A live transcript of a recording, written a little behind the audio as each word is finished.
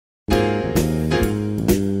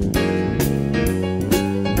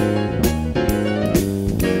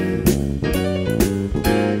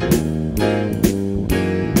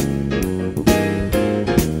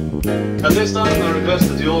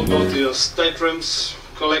staterooms,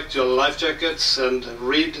 collect your life jackets and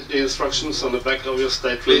read the instructions on the back of your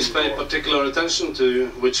stateroom. Please pay particular attention to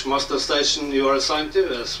which muster station you are assigned to,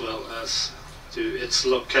 as well as to its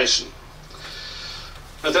location.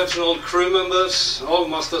 Attention all crew members, all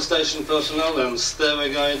muster station personnel and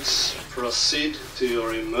stairway guides, proceed to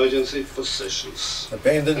your emergency positions.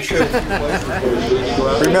 Abandon ship.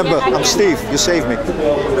 Remember, I'm Steve. You saved me.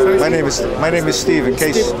 My name is Steve. In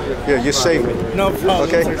case, yeah, you saved me. No problem.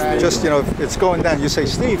 Okay, just if it's going down, you say,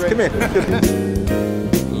 Steve, come here.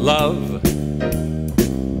 Love,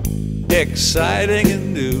 exciting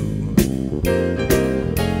and new.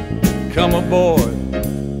 Come aboard.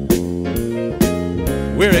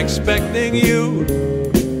 We're expecting you.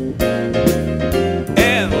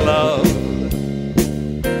 And love,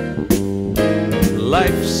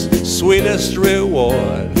 life's sweetest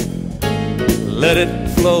reward. Let it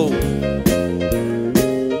flow.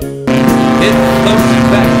 It flows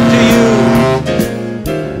back to you.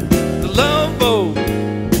 The love boat.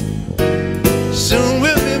 Soon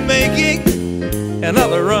we'll be making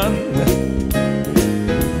another run.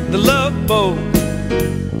 The love boat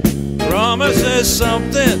promises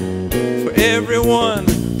something for everyone.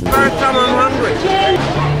 First time I'm hungry.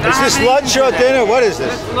 Is this lunch or dinner? What is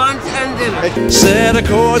this? It's lunch and dinner. Set a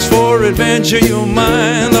course for adventure, your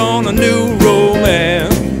mind on a new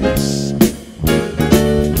romance.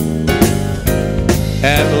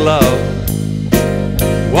 And love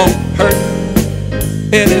won't hurt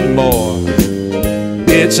anymore.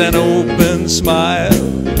 It's an open smile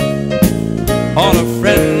on a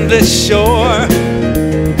friendly shore.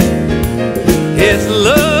 It's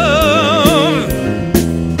love.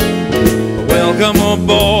 Welcome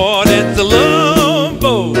aboard at the love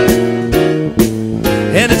boat.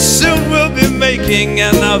 And it soon we'll be making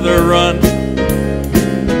another run.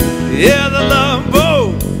 Yeah, the love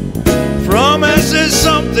boat promises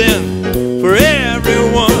something for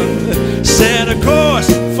everyone. Set a course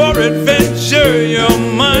for adventure, your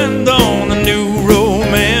mind on a new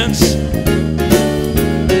romance.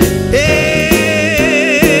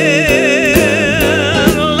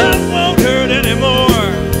 And love won't hurt anymore.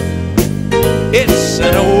 It's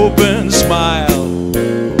an open smile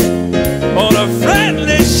on a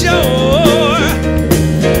friendly shore.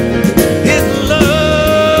 It's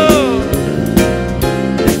love.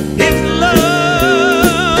 It's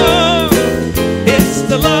love. It's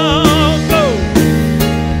the love boat.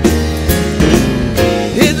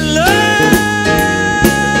 It's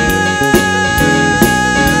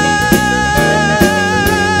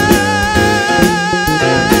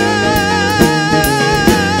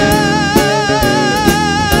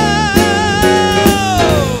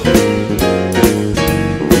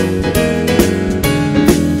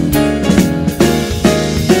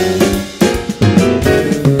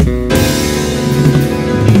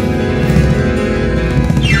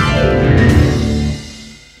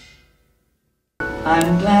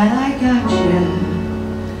I'm glad I got you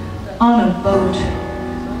on a boat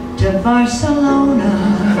to Barcelona.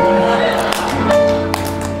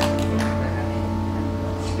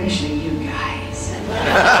 Especially you guys.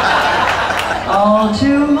 All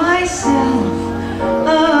to myself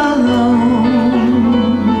alone.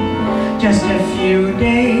 Just a few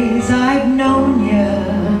days I've known you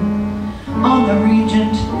on the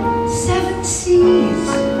Regent 7 Seas.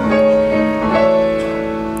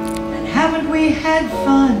 We had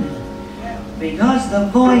fun because the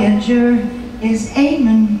Voyager is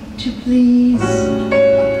aiming to please.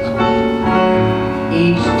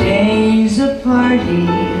 Each day's a party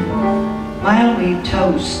while we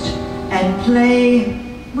toast and play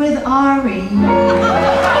with Ari.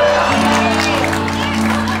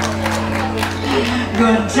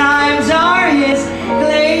 Good times are his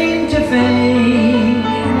claim to fame.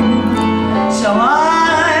 So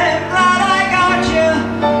I'm glad I got you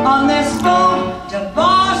on this boat to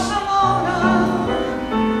Barcelona.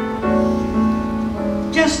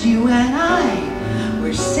 Just you and I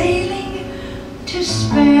were sailing to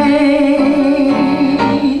Spain.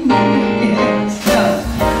 So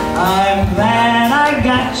I'm glad I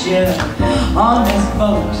got you on this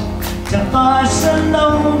boat to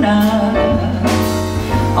Barcelona.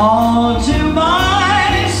 All to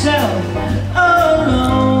myself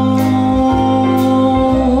alone.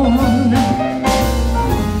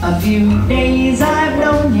 A few days I've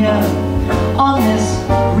known you on this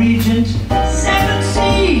Regent 7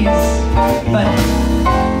 Seas. But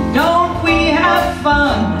don't we have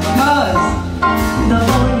fun, 'cause the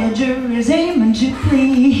Voyager is aiming to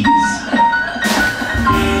please.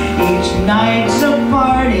 Each night's a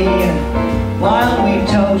party while we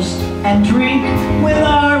toast and drink with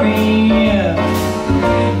Ari.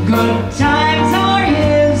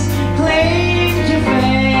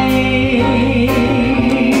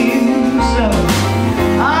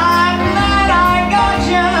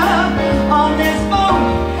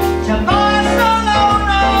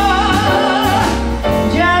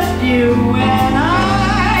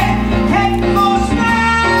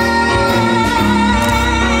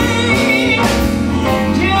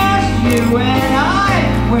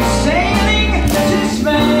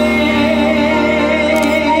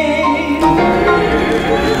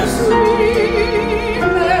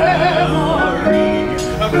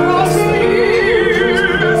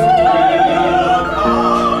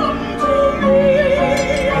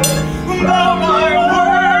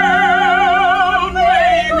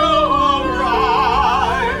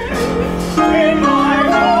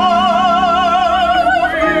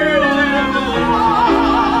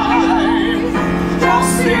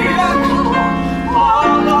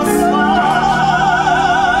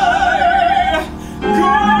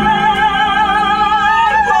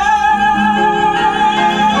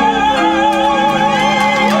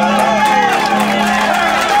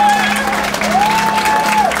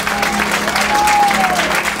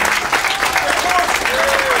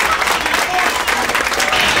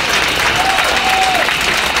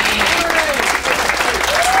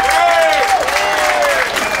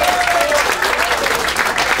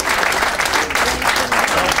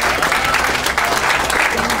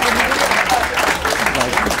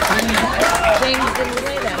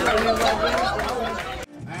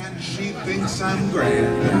 And she thinks I'm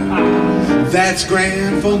grand. That's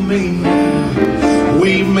grand for me.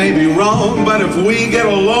 We may be wrong, but if we get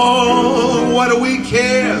along, what do we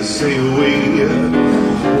care, say we?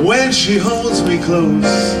 When she holds me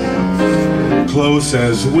close, close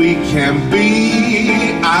as we can be,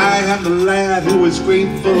 I am the lad who is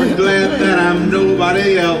grateful and glad that I'm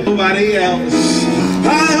nobody else, nobody else.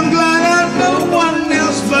 I am glad I'm no one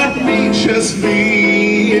else but me, just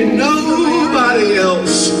me, nobody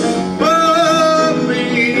else but me.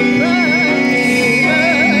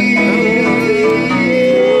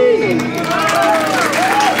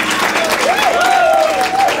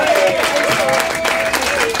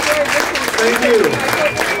 Thank you.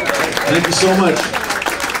 Thank you so much.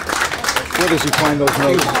 Where does he find those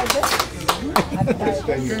notes?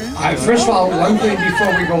 First of all, one thing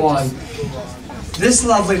before we go on. This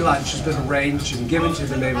lovely lunch has been arranged and given to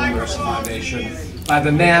the Naval Nurse Foundation by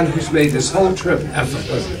the man who's made this whole trip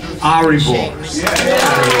effortless, Ari Bors.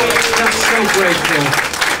 I'm so grateful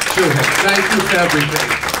to him. Thank you for everything.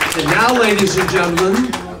 And now, ladies and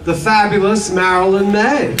gentlemen, the fabulous Marilyn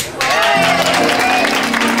May.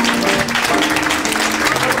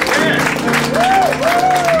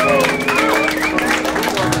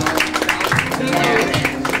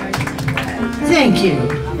 Thank you.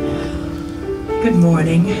 Good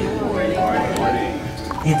morning.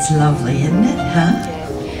 It's lovely, isn't it, huh?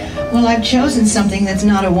 Well, I've chosen something that's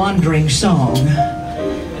not a wandering song.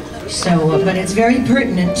 But it's very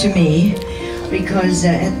pertinent to me because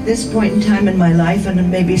at this point in time in my life, and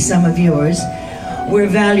maybe some of yours, we're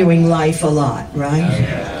valuing life a lot, right?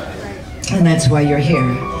 And that's why you're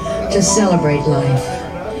here, to celebrate life.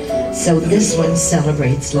 So this one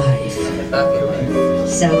celebrates life.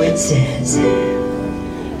 So it says,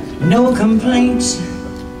 no complaints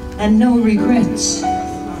and no regrets.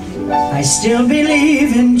 I still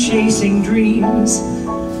believe in chasing dreams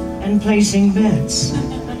and placing bets.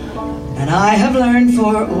 And I have learned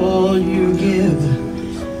for all you give,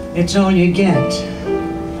 it's all you get.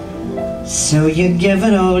 So you give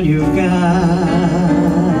it all you've got.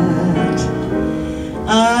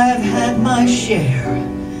 I've had my share,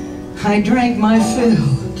 I drank my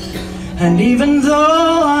fill. And even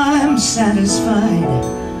though I'm satisfied,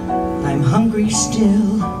 I'm hungry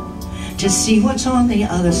still to see what's on the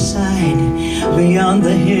other side, beyond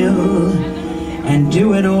the hill, and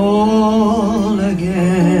do it all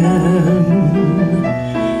again.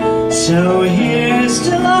 So here's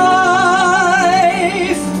to life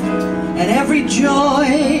and every joy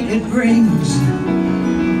it brings.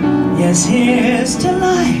 Yes, here's to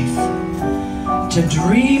life, to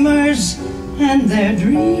dreamers and their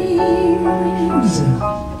dreams.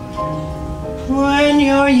 When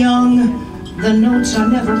you're young, the notes are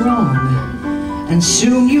never wrong, and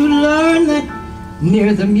soon you learn that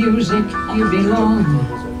near the music you belong.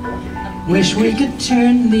 Wish we could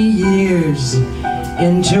turn the years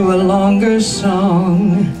into a longer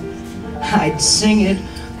song. I'd sing it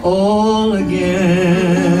all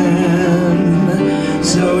again.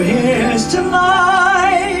 So here's to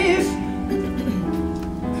life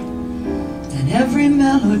and every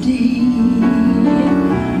melody.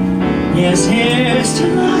 Yes, here's to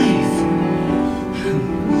life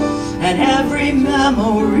and every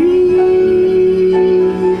memory.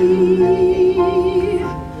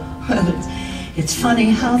 Well, it's funny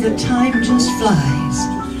how the time just flies,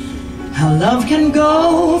 how love can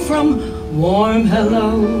go from warm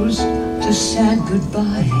hellos to sad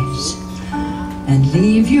goodbyes, and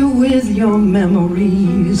leave you with your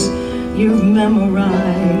memories you've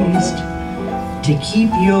memorized to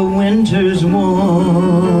keep your winters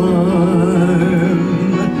warm.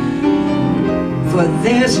 For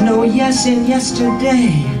there's no yes in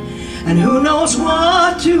yesterday, and who knows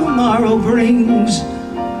what tomorrow brings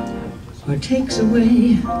or takes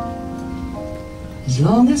away. As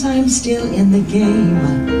long as I'm still in the game,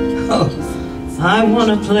 oh, I want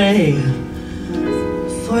to play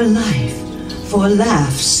for life, for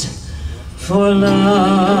laughs, for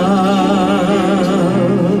love.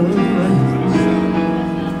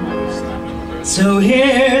 So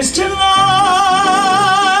here's to life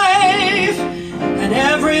and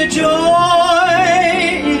every joy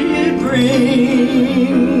it brings.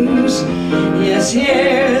 Yes,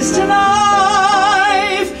 here's to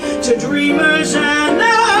life, to dreamers and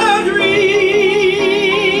their dreams.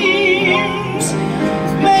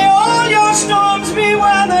 May all your storms be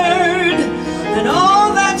weathered and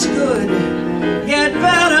all that's good get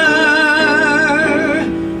better.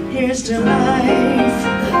 Here's to life,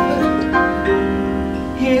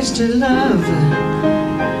 here's to love,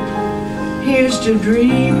 here's to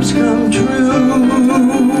dreams come true.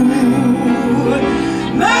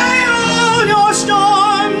 May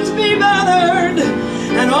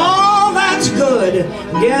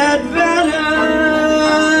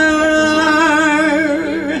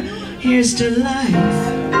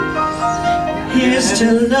used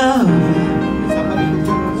to love.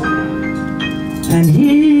 And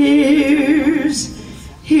here's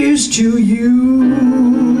to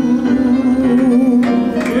you.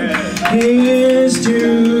 Here's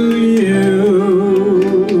to you.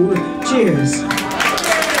 Cheers.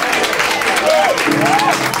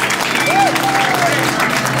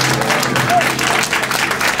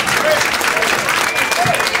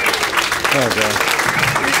 Oh, God.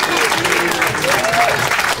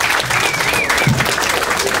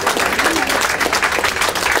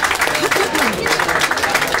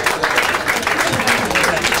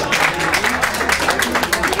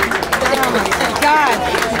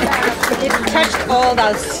 It touched all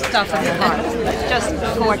that stuff in the heart. Just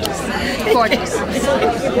gorgeous. Gorgeous.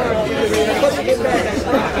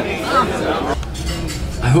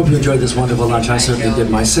 I hope you enjoyed this wonderful lunch. I certainly did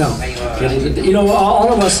myself. You know,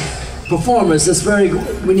 all of us performers,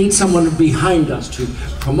 we need someone behind us to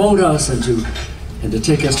promote us and to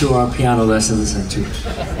take us to our piano lessons and to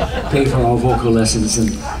pay for our vocal lessons.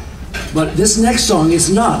 But this next song is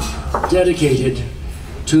not dedicated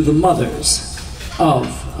to the mothers of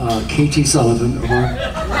Katie Sullivan or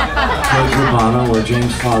Craig Urbano or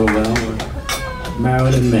James Folwell or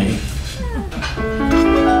Marilyn May,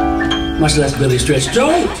 much less Billy Stretch.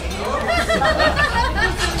 Don't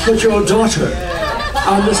put your daughter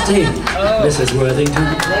on the stage, Mrs. Worthington.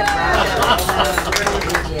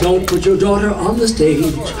 Don't put your daughter on the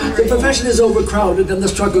stage. The profession is overcrowded and the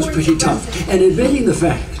struggle's pretty tough. And admitting the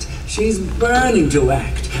fact she's burning to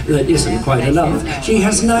act, that isn't quite enough. She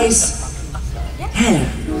has nice hands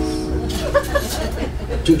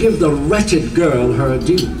to give the wretched girl her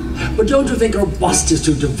due. But don't you think her bust is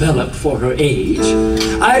too developed for her age?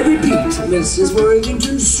 I repeat, Mrs.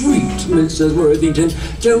 Worthington, sweet Mrs. Worthington,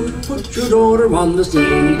 don't put your daughter on the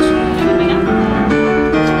stage.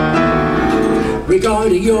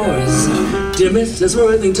 Regarding yours, dear Mrs.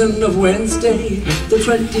 Worthington of Wednesday, the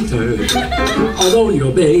 23rd. Although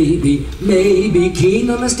your baby may be keen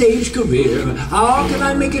on a stage career, how can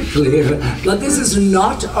I make it clear that this is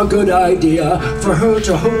not a good idea for her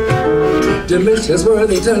to hope? Dear Mrs.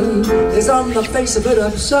 Worthington is on the face of it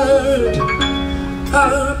absurd.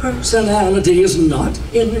 Her personality is not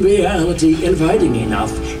in reality inviting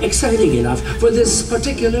enough, exciting enough for this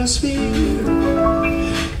particular sphere.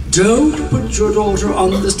 Don't put your daughter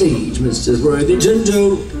on the stage, Mrs. Worthington.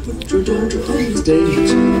 Don't put your daughter on the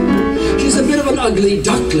stage. She's a bit of an ugly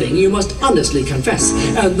duckling, you must honestly confess,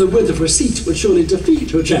 and the width of her seat would surely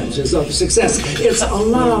defeat her chances of success. It's a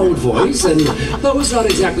loud voice, and though it's not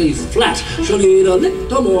exactly flat, she'll need a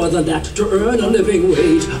little more than that to earn a living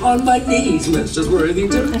wage. On my knees, Mrs.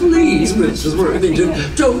 Worthington, please, Mrs. Worthington,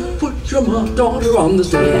 don't put your daughter on the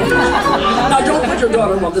stage. Now, don't put your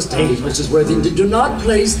daughter on the stage, Mrs. Worthington. Do not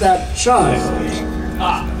place that child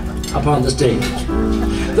upon the stage.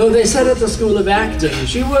 Though they said at the School of Acting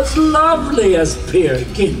she was lovely as Peer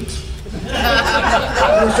Gynt.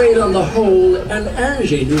 I'm afraid on the whole, an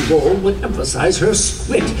Angie Nouveau would emphasize her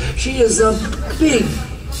wit. She is a big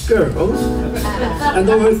girl, and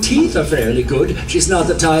though her teeth are fairly good, she's not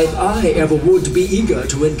the type I ever would be eager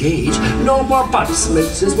to engage. No more buts,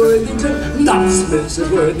 Mrs. Worthington. Nuts, Mrs.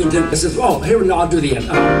 Worthington. Oh, here, no, I'll do the end.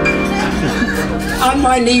 On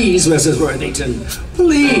my knees, Mrs. Worthington.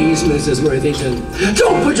 Please, Mrs. Worthington,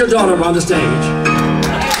 don't put your daughter on the stage.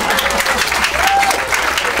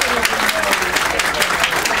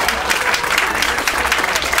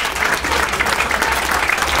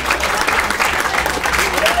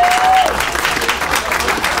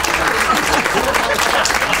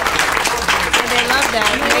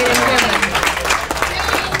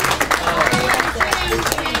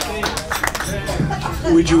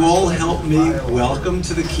 Would you all help me welcome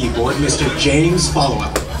to the keyboard Mr. James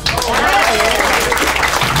Folwell.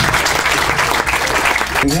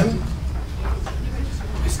 And him?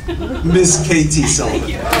 Miss Katie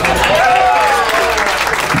Sullivan.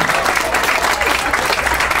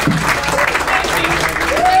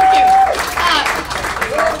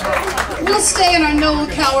 We'll stay in our Noel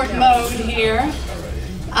Coward mode here.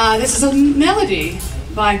 This is a melody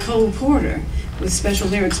by Cole Porter with special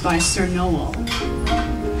lyrics by Sir Noel.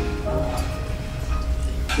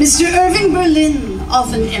 Mr. Irving Berlin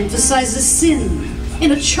often emphasizes sin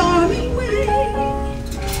in a charming way.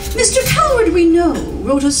 Mr. Coward, we know,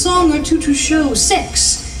 wrote a song or two to show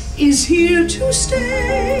sex is here to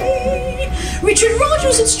stay. Richard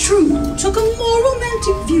Rogers, it's true, took a more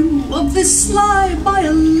romantic view of this sly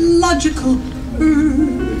biological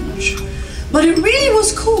urge. But it really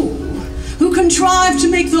was Cole who contrived to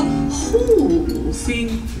make the whole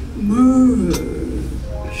thing merge.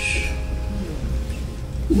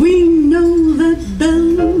 We know that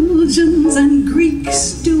Belle Belgians and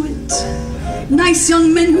Greeks do it. Nice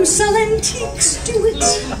young men who sell antiques do it.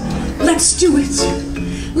 Let's do it.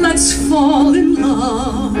 Let's fall in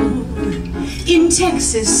love. In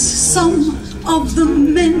Texas, some of the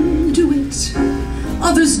men do it.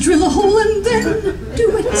 Others drill a hole and then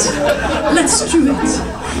do it. Let's do it.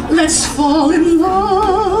 Let's fall in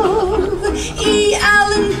love. E.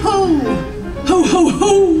 Allan Poe, ho ho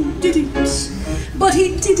ho, did it. But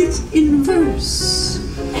he did it in verse.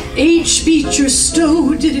 H. Beecher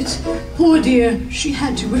Stowe did it. Poor dear, she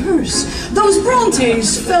had to rehearse. Those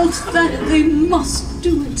Brontes felt that they must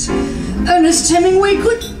do it. Ernest Hemingway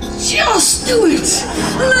could just do it.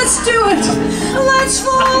 Let's do it. Let's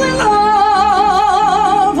fall in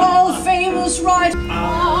love. All famous right.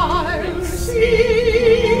 I'll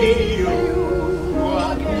see you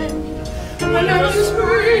again. Whenever the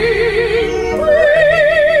spring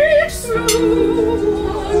breaks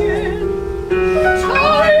through again.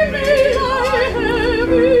 Time may lie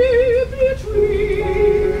heavy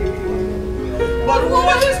between, but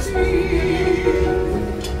what is deep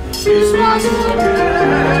is not forgetting.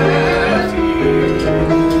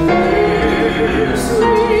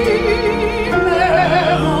 Sweet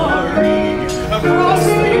memory across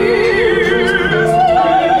the years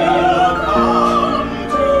will come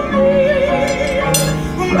to me.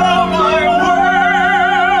 Though my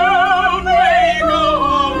world may go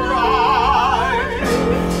awry,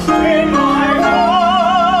 in my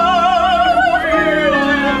heart will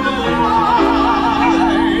ever lie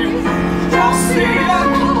just the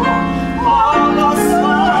echo of the sky.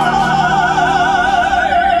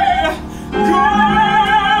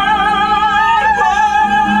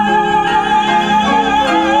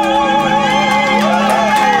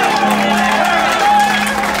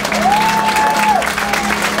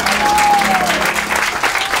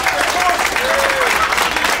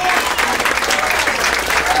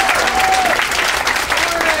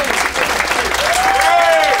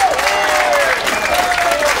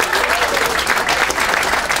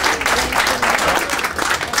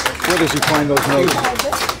 Where does he find those notes?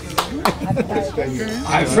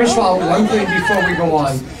 First of all, one thing before we go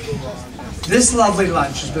on. This lovely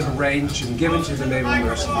lunch has been arranged and given to the Naval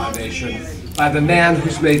Nurse Foundation by the man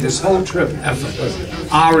who's made this whole trip effortless,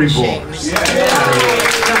 Ari Bors.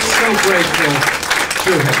 Just so grateful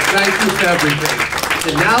to him. Thank you for everything.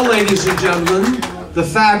 And now, ladies and gentlemen, the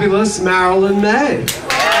fabulous Marilyn May.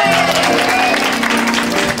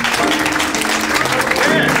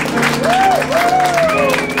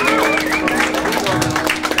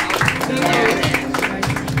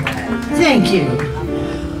 Thank you.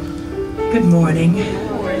 Good morning.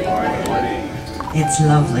 It's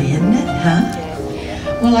lovely, isn't it, huh?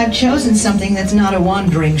 Well, I've chosen something that's not a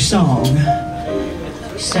wandering song.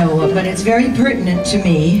 But it's very pertinent to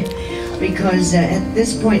me because at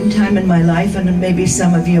this point in time in my life, and maybe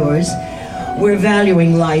some of yours, we're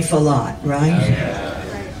valuing life a lot, right?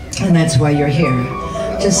 And that's why you're here,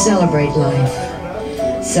 to celebrate life.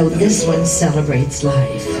 So this one celebrates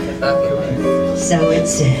life. So it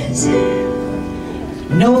says,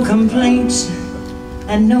 no complaints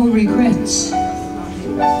and no regrets.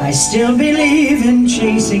 I still believe in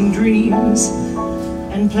chasing dreams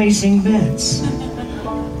and placing bets.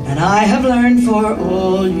 And I have learned for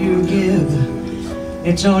all you give,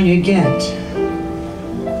 it's all you get.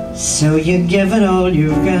 So you give it all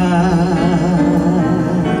you've got.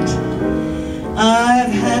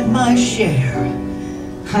 I've had my share,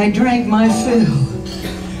 I drank my fill.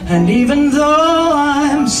 And even though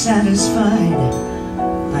I'm satisfied,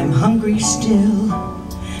 I'm hungry still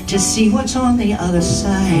to see what's on the other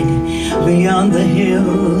side, beyond the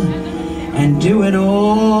hill, and do it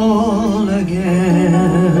all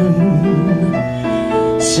again.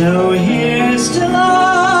 So here's to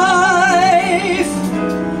life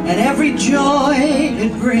and every joy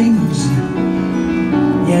it brings.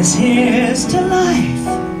 Yes, here's to life,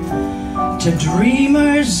 to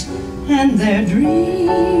dreamers and their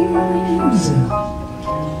dreams.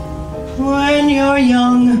 When you're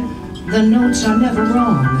young, the notes are never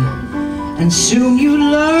wrong, and soon you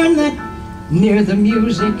learn that near the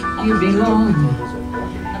music you belong.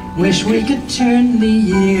 Wish we could turn the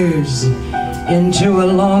years into a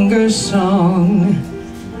longer song.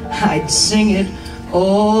 I'd sing it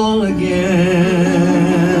all again.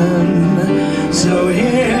 So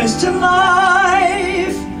here's to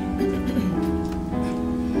life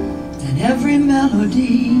and every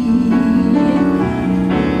melody.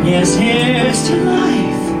 Yes, here's to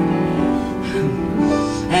life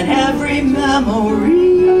and every memory.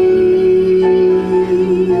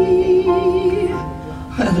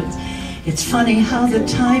 Well, it's funny how the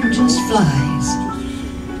time just flies,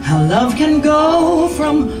 how love can go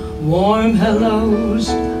from warm hellos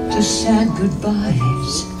to sad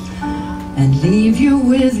goodbyes, and leave you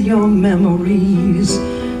with your memories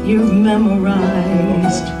you've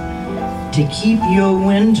memorized to keep your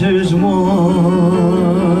winters warm.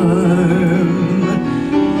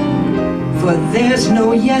 For there's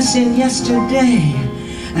no yes in yesterday,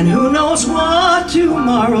 and who knows what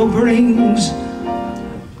tomorrow brings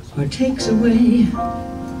or takes away.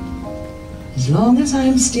 As long as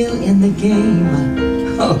I'm still in the game,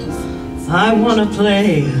 oh, I want to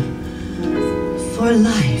play for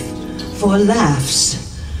life, for laughs,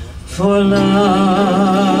 for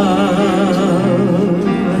love.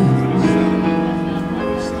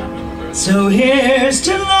 So here's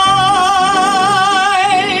to life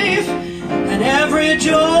and every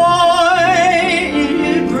joy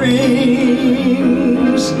it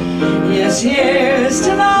brings. Yes, here's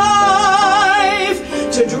to life,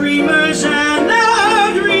 to dreamers and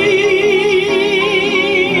their dreams.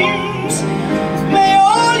 May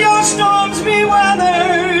all your storms be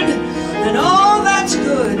weathered, and all that's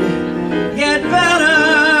good get better.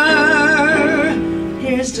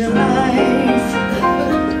 Here's to life,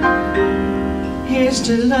 here's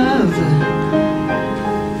to love,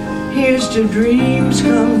 here's to dreams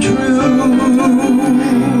come true.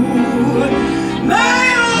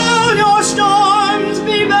 May all your storms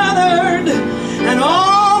be weathered, and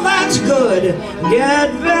all that's good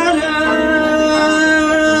get better.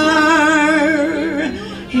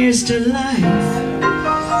 Here's to life,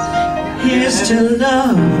 here's to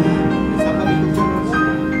love,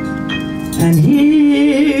 and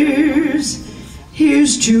here's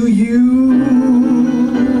to you.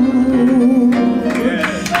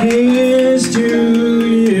 Here's to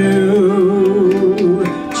you.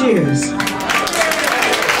 Cheers.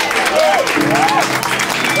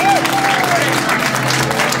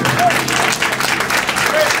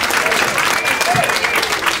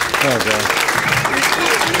 Oh, God.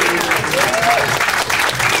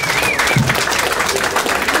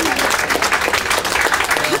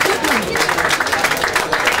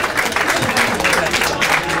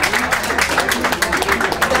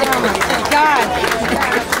 God,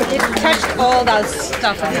 it touched all that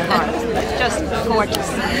stuff in the heart. Just gorgeous,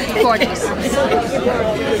 gorgeous.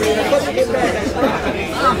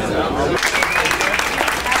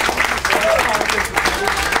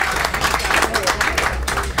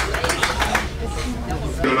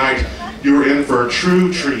 Tonight, you're in for a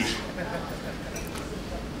true treat.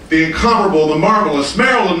 The incomparable, the marvelous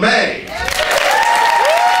Marilyn May.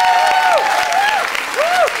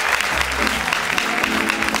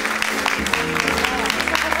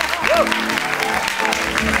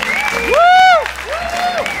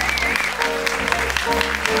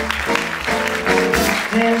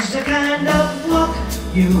 There's the kind of walk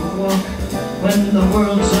you walk when the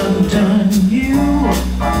world's undone you.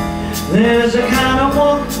 There's a kind of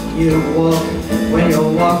walk you walk when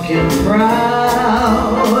you're walking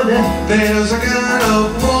proud. There's a kind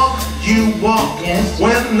of walk you walk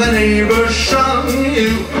when the neighbors shun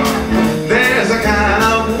you. There's a kind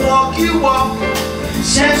of walk you walk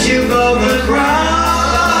since you go the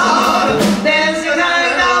crowd. There's a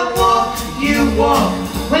kind of walk you walk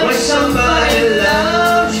when somebody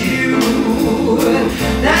loves you.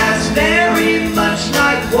 That's very much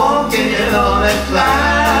like walking on a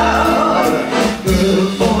cloud.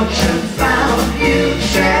 Good fortune found you,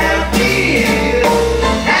 champion,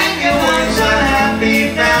 and your words are happy,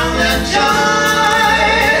 found the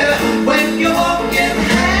joy when you're walking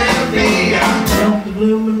happy. Don't the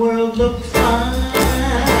blooming world look fine?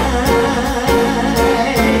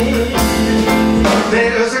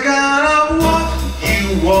 There's a kind of walk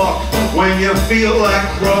you walk when you feel like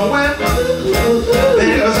crowing.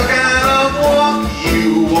 There's a kind of walk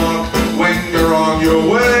you walk when you're on your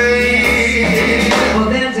way. Well,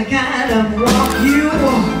 there's a kind of walk you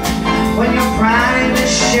walk when your pride is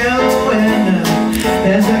showing.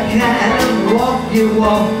 There's a kind of walk you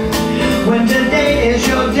walk when today is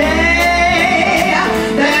your day.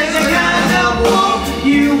 There's a kind of walk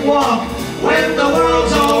you walk when the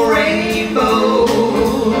world's all rainbows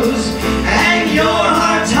and your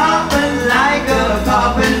heart's hopping like a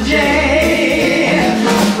poppin' jay.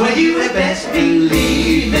 Well, you had best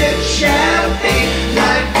believe it shall be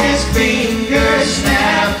like this finger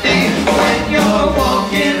snappy when you're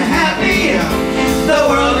walking happy. The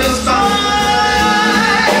world is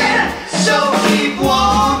fine, so keep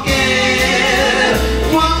walking,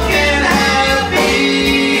 walking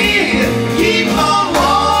happy. Keep on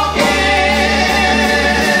walking.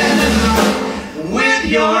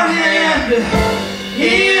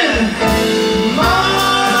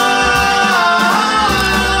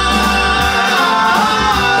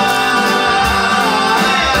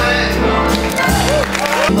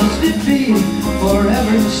 it be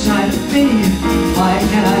forever inside of me? Why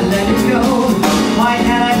can't I let it go? Why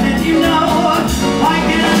can't I let you know? Why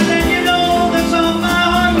can't I let you know that's all my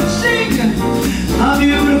heart would sing? A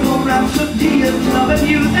beautiful rhapsody of love and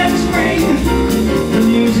youth and spring. The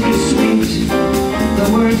music is sweet, the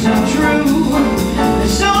words are true. The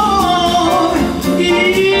song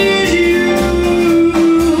is you.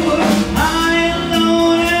 I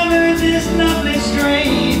alone have heard this lovely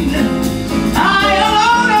strain. I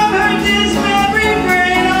alone have heard this very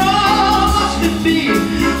refrain. Oh, must it be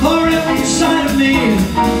forever inside of me?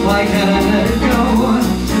 Why can't I let it go?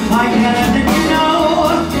 Why can't I let you know?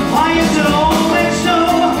 Why is it always so?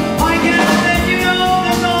 Why can't I let you know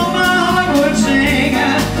that's all my heart would sing?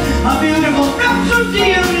 A beautiful rhapsody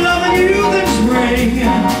of love and youth and spring.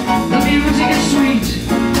 The music is sweet,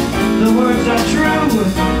 the words are true.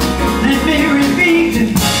 Let me repeat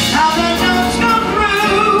how the notes come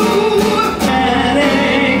through. And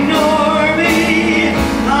ignore me,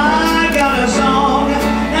 I've got a song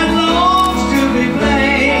that longs to be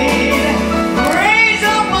played. Raise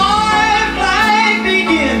up my flag,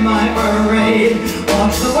 begin my parade.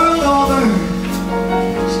 Watch the world over,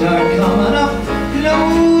 start coming up and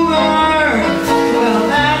over. Well,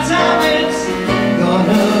 that's how it's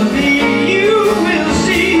gonna be. You will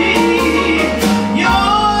see.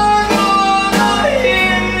 You're gonna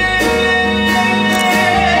hear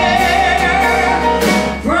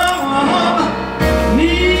from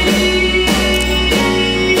me.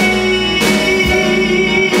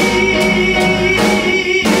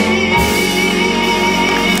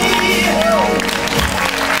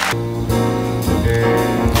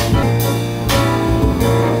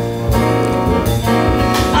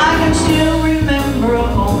 I can still remember a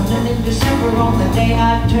morning in December on the day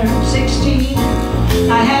I turned 16.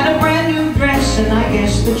 I had a brand new dress and I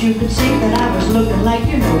guess that you could say that I was looking like,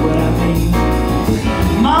 you know what I mean.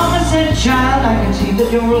 Mama said, child, I can see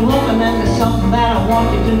that you're a woman and there's something that I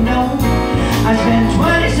want you to know. I spent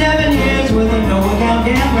 27 years with a no-account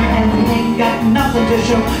gambler and he ain't got nothing to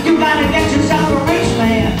show. You gotta get yourself a rich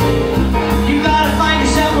man. You gotta find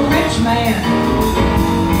yourself a rich man.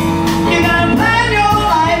 You gotta plan your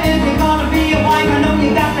life if you're gonna be a wife. I know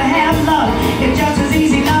you got to have love. It's just as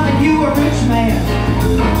easy loving you a rich man.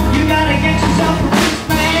 You gotta get yourself a rich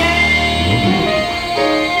man.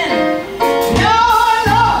 No,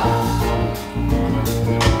 no.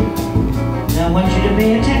 Now I want you to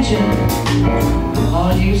pay attention,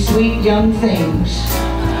 all you sweet young things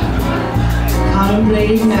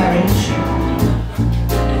contemplating marriage.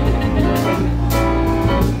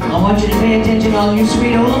 I want you to pay attention, all you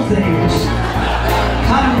sweet old things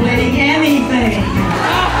contemplating anything.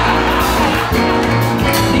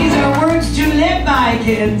 These are words to live by,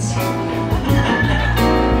 kids.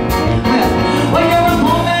 Well, when you're a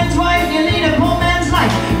poor man's wife, you lead a poor man's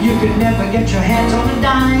life. You can never get your hands on a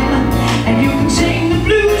dime, and you can sing the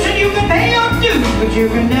blues and you can pay your dues, but you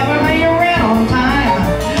can never pay your rent on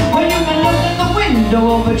time. Well, you can look in the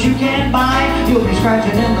window, but you can't buy. You'll be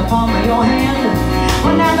scratching in the palm of your hand.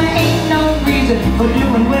 Well, now there ain't no reason for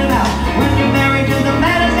doing without when you're married to the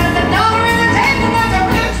man who's got the dollar in his hand, and that's a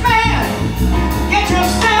rich man. Get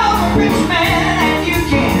yourself a rich man, and you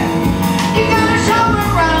can. You gotta shop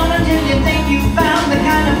around until you think you found the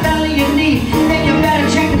kind of fella you need. Then you better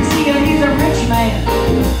check and see if he's a rich man.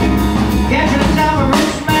 Get yourself a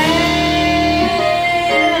rich man.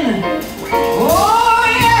 Oh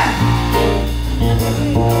yeah.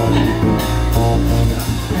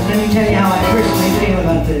 And let me tell you how I personally feel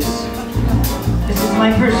about this. This is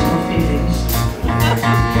my personal feelings.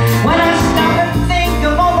 When I stop and think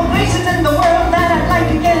of all the places in the world that I'd like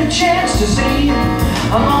to get a chance to see,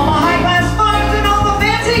 of all the high-class bars and all the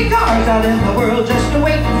fancy cars out in the world just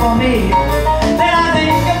waiting for me, then I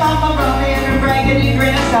think about my mommy and her raggedy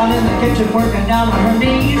dress out in the kitchen working down on her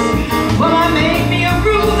knees. Well, I made me a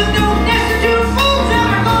rule that no destitute fool's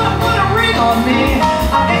ever gonna put a ring on me.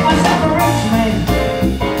 I'll make myself a rich man.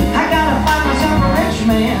 I gotta find myself a rich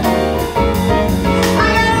man. I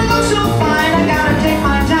gotta look so fine, I gotta take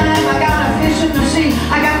my time, I gotta fish in the sea,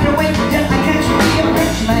 I got to wait till I catch me a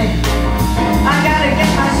rich man. I gotta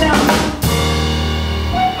get myself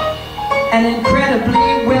an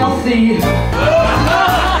incredibly wealthy.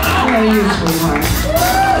 Where are you, sweetheart?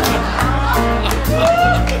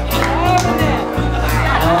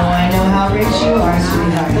 Oh, I know how rich you are,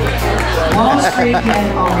 sweetheart. Wall Street yet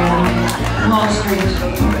already. Wall Street.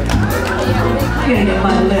 I'm gonna get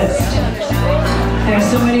my list. There's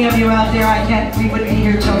so many of you out there, we wouldn't be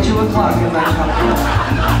here till 2 o'clock if I talked.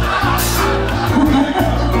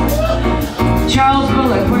 Charles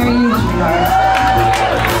Bullock, where are you, sweetheart?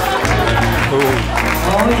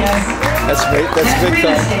 Oh yes. That's big real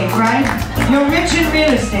time. estate, right? You're rich in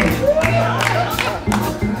real estate.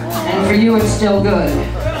 And for you, it's still good.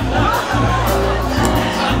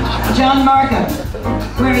 John Markham.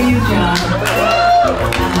 Where are you, John?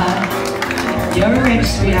 You're rich,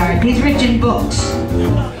 sweetheart. He's rich in books.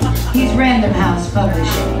 He's Random House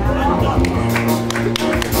Publishing.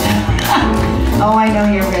 Oh, I know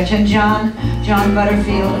you're rich. And John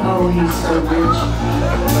Butterfield, oh, he's so rich.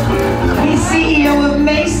 He's CEO of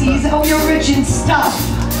Macy's. Oh, you're rich in stuff.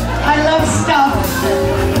 I love stuff.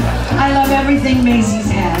 I love everything Macy's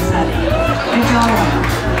has, honey. It's all right.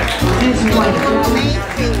 It's wonderful.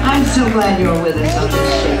 I'm so glad you're with us on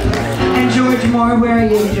this ship. And George Moore, where are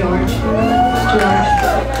you, George? George.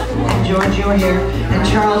 And George, you're here. And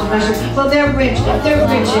Charles Bishop. Well, they're rich. They're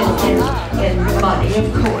rich in money,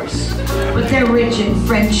 of course. But they're rich in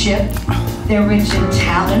friendship. They're rich in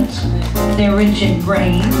talent. They're rich in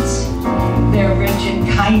brains. They're rich in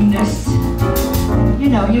kindness. You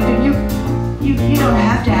know, you don't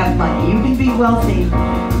have to have money. You can be wealthy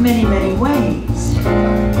many, many ways.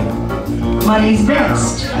 Money's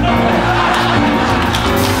best.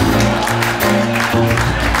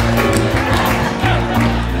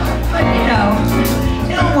 But you know,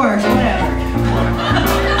 it'll work, whatever.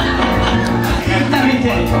 Let me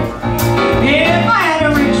tell you. If I had a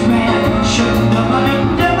rich man, shouldn't have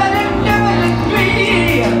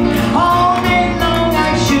all day long, I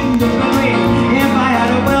shouldn't have agreed. If I had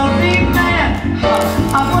a wealthy man,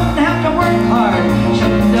 I wouldn't have to work hard.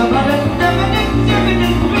 Shouldn't have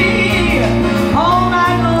all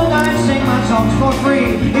night long, I'd sing my songs for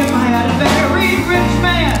free. If I had a very rich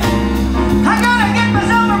man, I gotta get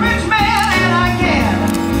myself a rich man, and I can.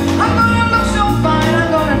 I'm gonna look so fine, I'm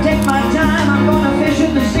gonna take my time, I'm gonna fish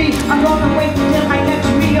in the sea, I'm gonna wait until I get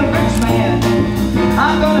to be a rich man.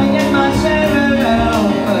 I'm gonna get myself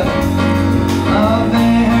a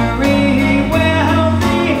very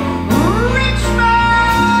wealthy rich man.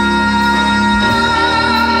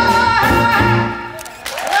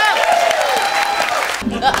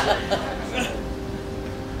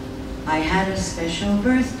 I had a special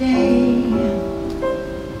birthday.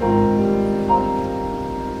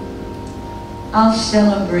 I'll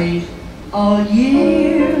celebrate all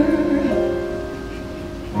year.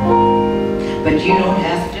 But you don't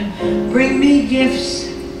have to bring me gifts.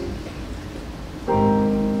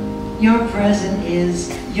 Your present is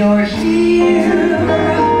you're here.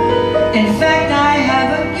 In fact, I have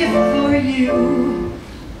a gift for you.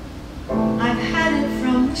 I've had it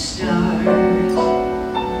from the start.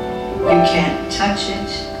 You can't touch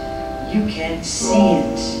it, you can't see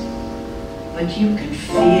it, but you can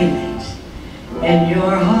feel it in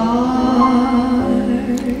your heart.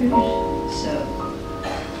 So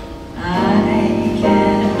I can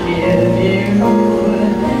give you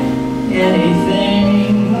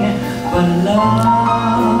anything but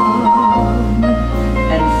love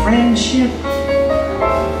and friendship.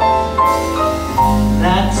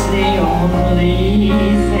 That's the only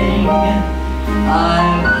thing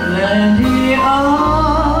I've plenty of.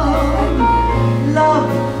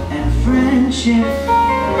 Love and friendship.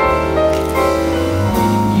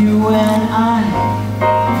 You and I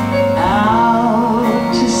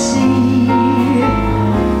out to sea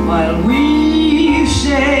while we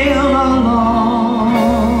sail along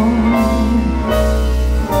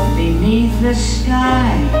beneath the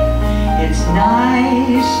sky. It's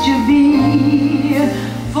nice to be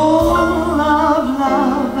full of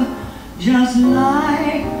love, just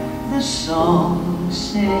like the song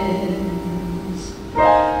says.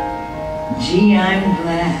 Gee, I'm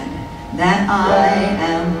glad that I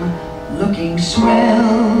am looking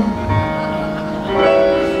swell,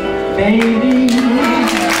 baby.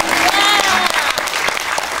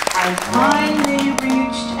 I finally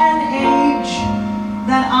reached an age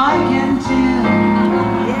that I can tell.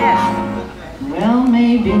 Yeah. Well,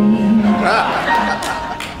 maybe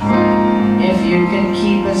if you can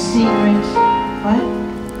keep a secret. What?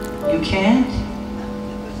 You can't?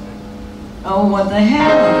 Oh, what the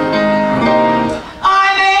hell?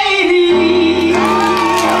 I'm 80. I'll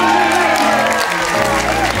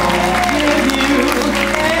give you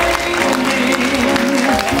anything.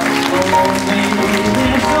 Oh, maybe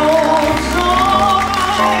this old song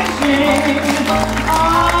I sing, I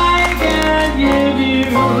can give you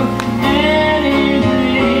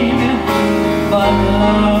anything but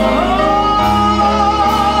love.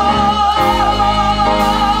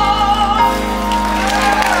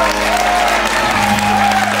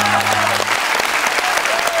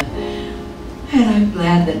 And I'm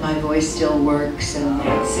glad that my voice still works and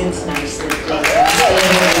it's nice that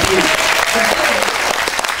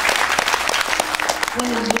one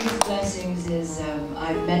of the biggest blessings is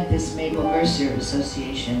I've met this this Mabel Mercer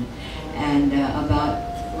Association, and in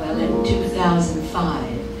 2005,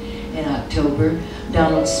 in October,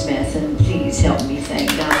 Donald Smith, and please help me thank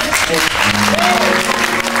Donald Smith.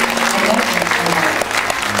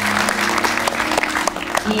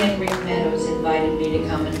 He and Rick Meadows invited me to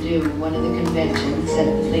come and do one of the conventions at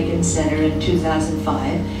the Lincoln Center in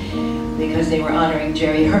 2005 because they were honoring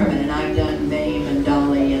Jerry Herman, and I've done Mame and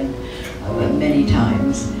Dolly and many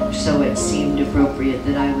times, so it seemed appropriate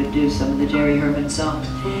that I would do some of the Jerry Herman songs.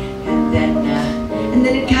 And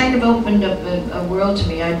then it kind of opened up a world to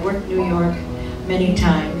me. I'd worked New York many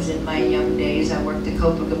times in my young days. I worked at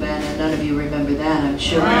Copacabana. None of you remember that, I'm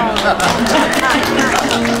sure.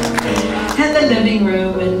 And the living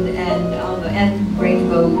room and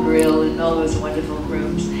Rainbow Grill and all those wonderful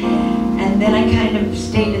rooms. And then I kind of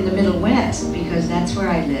stayed in the Middle West because that's where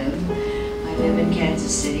I live. I live in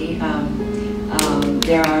Kansas City.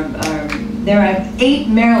 There are 8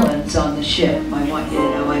 Marylands on the ship. I want you to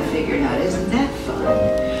know, I figured out. Isn't that fun?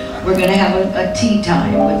 We're going to have a tea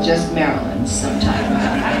time with just Marylands sometime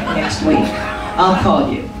next week. I'll call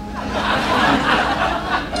you.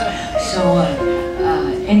 So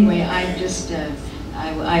anyway, I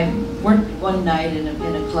worked one night in a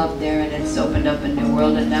club there, and it's opened up a new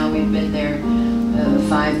world, and now we've been there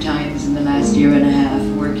 5 times in the last year and a half,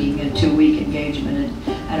 working a 2-week engagement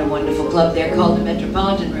at a wonderful club there called the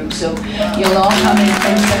Metropolitan Room. So you'll all come in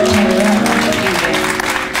September.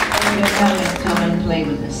 You'll come and play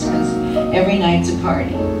with us, because every night's a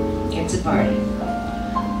party. It's a party.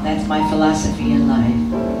 That's my philosophy in life.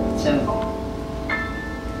 So,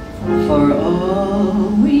 for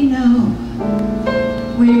all we know,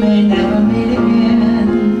 we may never meet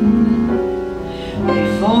again.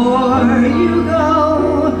 Before you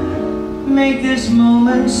go, make this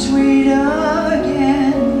moment sweet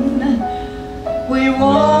again. We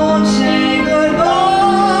won't say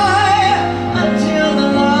goodbye until the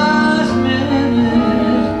last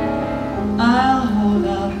minute. I'll hold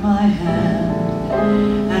out my hand,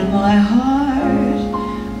 and my heart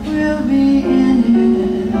will be in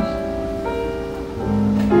it.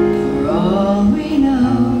 For all we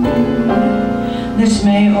know, this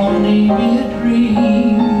may only be a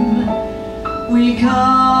dream. We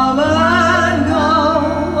come and go,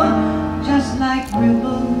 just like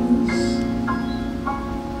ripples,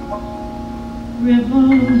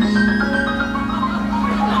 ripples.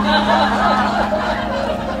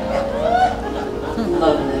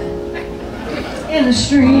 Love that. In a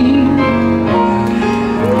stream.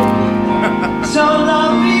 So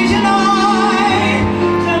lovely tonight,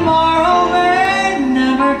 tomorrow may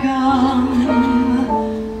never come.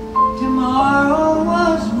 Tomorrow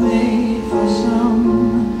was made for some,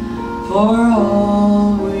 for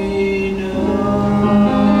all we know.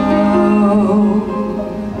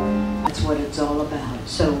 That's what it's all about.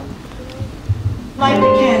 So, light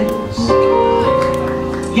the candles,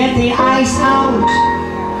 get the ice out,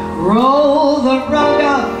 roll the rug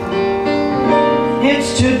up.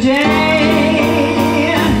 It's today,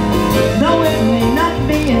 though it may not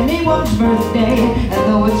be anyone's birthday, and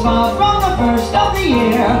though it's far from the first of the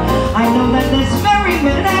year, I know that this very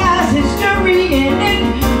minute has history in it.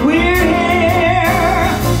 We're here.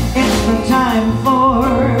 It's the time for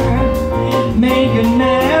making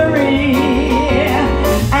merry,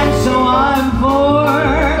 and so I'm for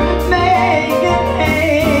making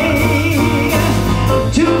hay.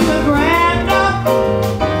 To the grand up,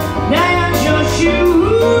 dance your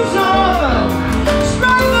shoes off,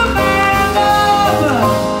 strike the band up.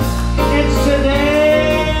 It's today.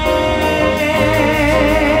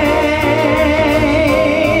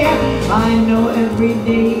 I know every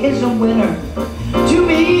day is a winner. To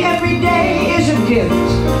me, every day is a gift.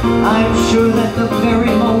 I'm sure that the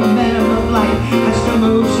very momentum of life has to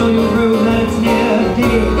move, so you prove that it's near.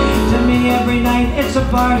 To me, every night it's a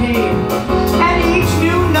party.